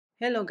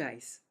Hello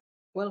guys,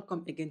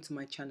 welcome again to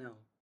my channel.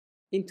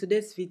 In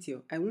today's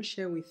video, I will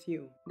share with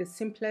you the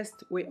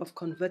simplest way of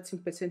converting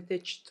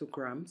percentage to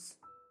grams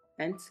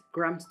and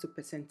grams to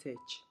percentage.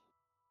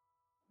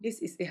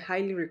 This is a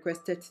highly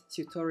requested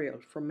tutorial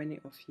from many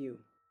of you.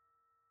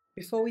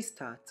 Before we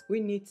start, we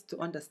need to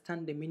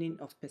understand the meaning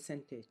of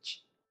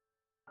percentage.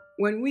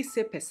 When we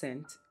say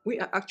percent, we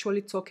are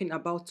actually talking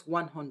about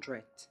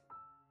 100.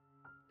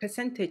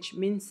 Percentage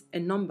means a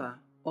number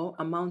or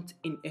amount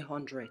in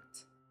 100.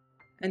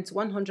 And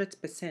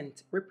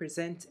 100%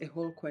 represents a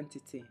whole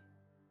quantity.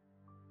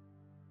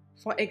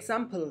 For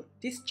example,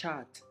 this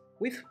chart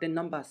with the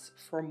numbers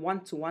from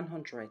 1 to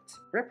 100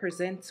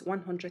 represents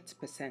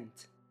 100%.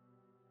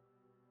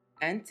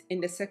 And in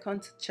the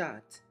second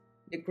chart,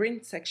 the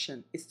green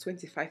section is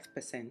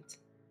 25%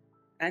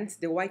 and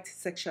the white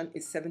section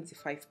is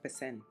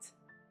 75%.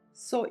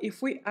 So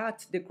if we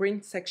add the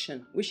green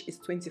section, which is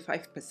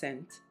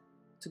 25%,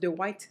 to the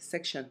white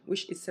section,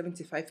 which is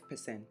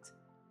 75%,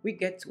 we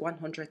get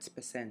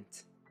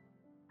 100%.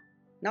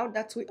 Now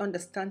that we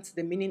understand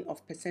the meaning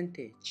of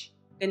percentage,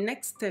 the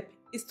next step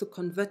is to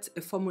convert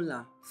a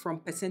formula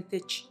from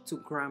percentage to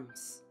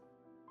grams.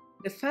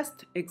 The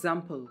first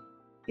example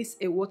is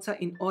a water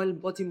in oil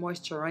body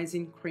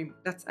moisturizing cream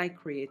that I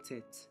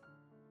created.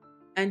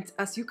 And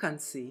as you can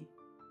see,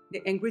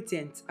 the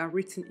ingredients are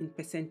written in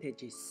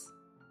percentages.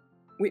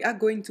 We are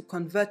going to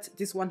convert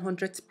this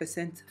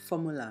 100%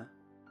 formula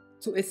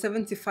to a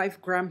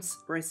 75 grams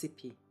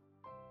recipe.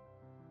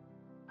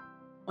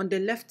 On the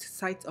left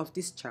side of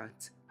this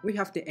chart, we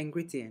have the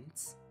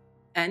ingredients,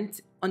 and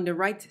on the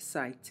right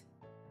side,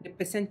 the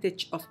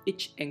percentage of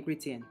each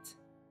ingredient.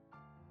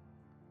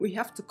 We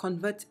have to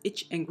convert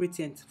each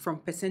ingredient from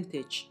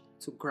percentage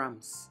to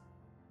grams.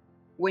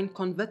 When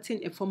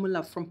converting a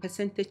formula from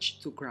percentage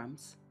to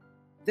grams,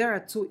 there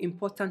are two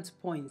important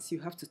points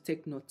you have to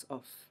take note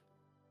of.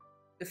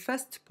 The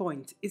first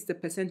point is the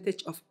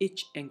percentage of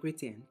each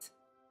ingredient,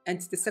 and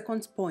the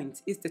second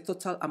point is the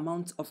total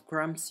amount of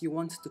grams you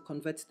want to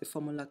convert the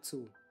formula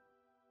to.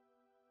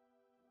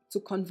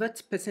 To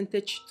convert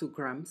percentage to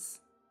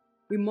grams,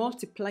 we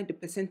multiply the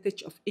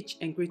percentage of each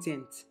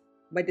ingredient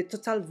by the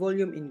total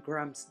volume in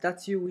grams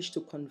that you wish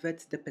to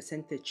convert the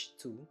percentage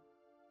to,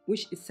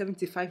 which is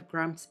 75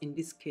 grams in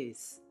this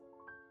case,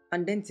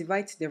 and then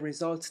divide the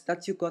result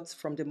that you got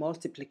from the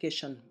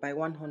multiplication by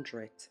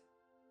 100,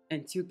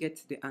 and you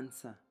get the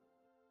answer.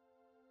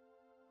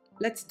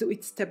 Let's do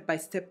it step by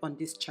step on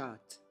this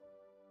chart.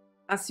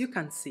 As you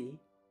can see,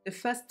 the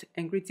first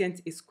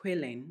ingredient is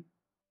squalane,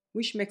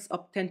 which makes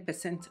up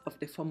 10% of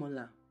the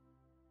formula.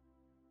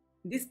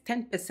 This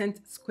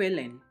 10%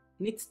 squalane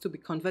needs to be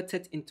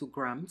converted into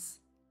grams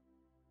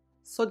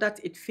so that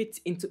it fits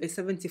into a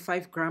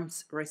 75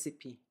 grams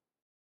recipe.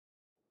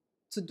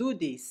 To do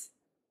this,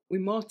 we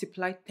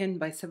multiply 10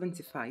 by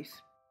 75,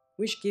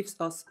 which gives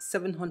us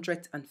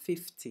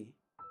 750.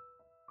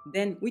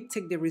 Then we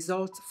take the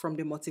result from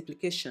the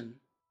multiplication,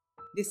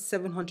 this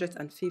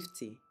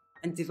 750,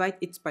 and divide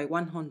it by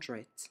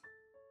 100.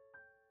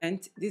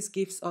 And this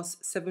gives us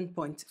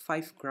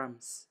 7.5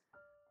 grams.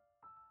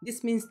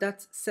 This means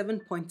that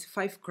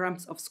 7.5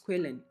 grams of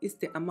squalane is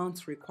the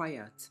amount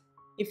required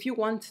if you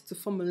want to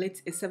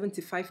formulate a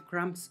 75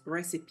 grams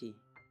recipe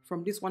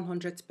from this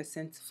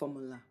 100%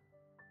 formula.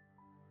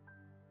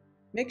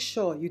 Make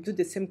sure you do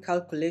the same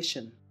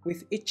calculation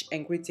with each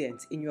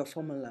ingredient in your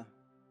formula.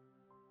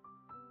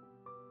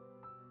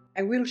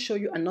 I will show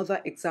you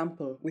another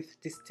example with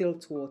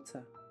distilled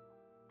water.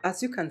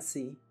 As you can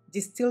see,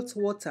 distilled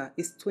water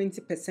is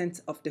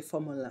 20% of the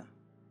formula.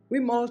 We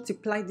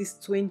multiply this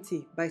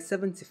 20 by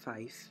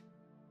 75,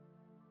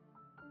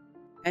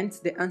 and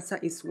the answer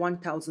is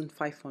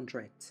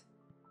 1,500.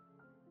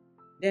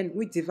 Then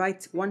we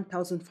divide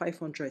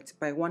 1,500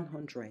 by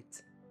 100,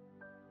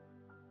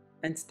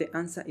 and the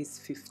answer is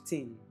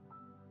 15.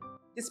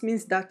 This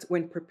means that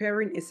when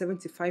preparing a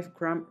 75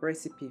 gram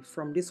recipe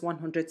from this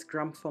 100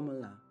 gram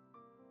formula,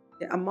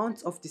 the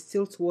amount of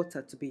distilled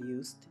water to be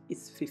used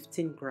is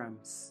 15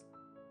 grams.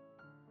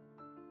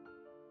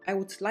 I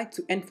would like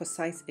to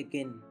emphasize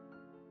again,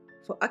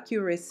 for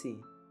accuracy,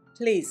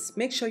 please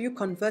make sure you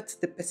convert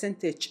the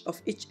percentage of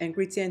each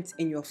ingredient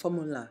in your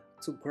formula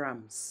to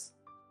grams.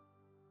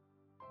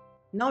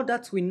 Now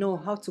that we know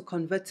how to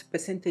convert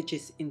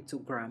percentages into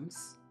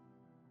grams,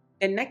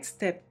 the next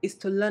step is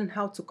to learn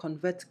how to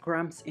convert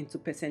grams into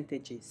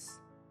percentages.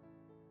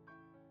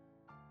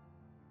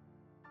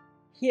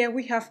 Here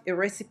we have a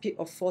recipe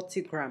of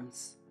 40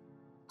 grams.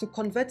 To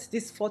convert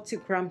these 40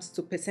 grams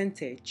to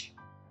percentage,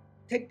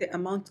 take the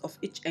amount of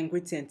each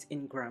ingredient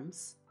in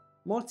grams,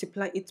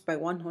 multiply it by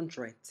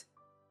 100,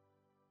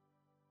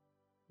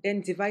 then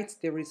divide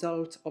the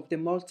result of the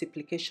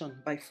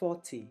multiplication by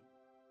 40,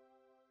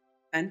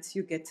 and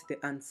you get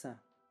the answer,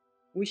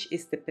 which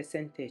is the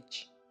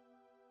percentage.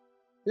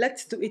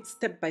 Let's do it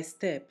step by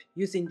step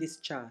using this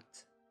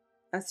chart.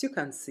 As you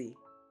can see,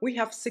 we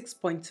have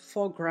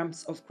 6.4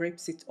 grams of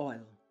grapeseed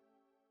oil.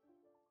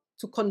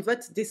 To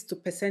convert this to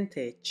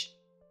percentage,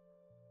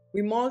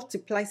 we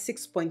multiply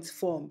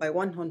 6.4 by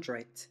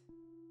 100,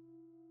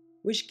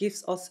 which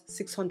gives us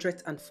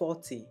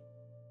 640.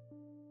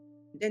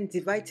 Then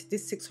divide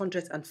this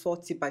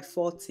 640 by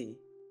 40,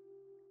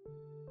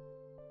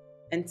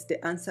 and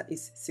the answer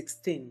is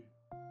 16.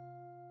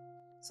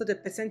 So the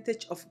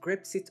percentage of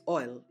grapeseed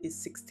oil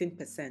is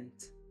 16%.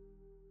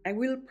 I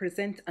will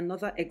present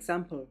another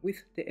example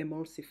with the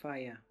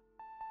emulsifier.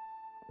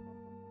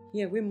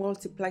 Here we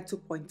multiply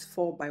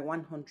 2.4 by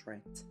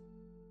 100.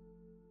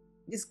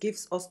 This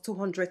gives us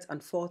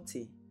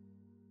 240.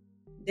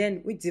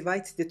 Then we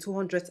divide the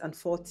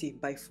 240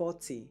 by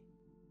 40,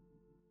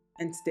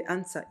 and the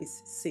answer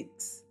is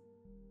 6.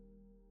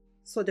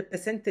 So the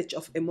percentage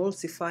of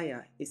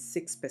emulsifier is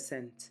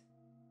 6%.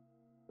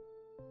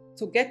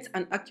 To get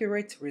an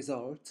accurate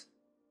result,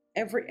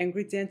 every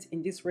ingredient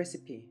in this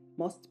recipe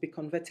must be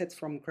converted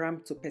from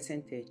gram to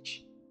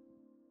percentage.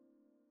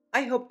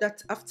 I hope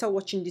that after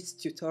watching this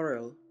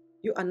tutorial,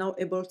 you are now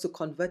able to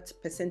convert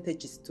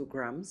percentages to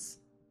grams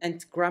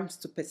and grams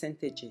to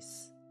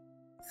percentages.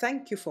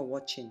 Thank you for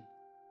watching.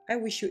 I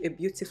wish you a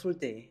beautiful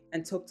day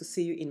and hope to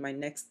see you in my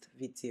next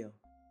video.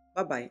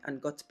 Bye bye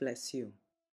and God bless you.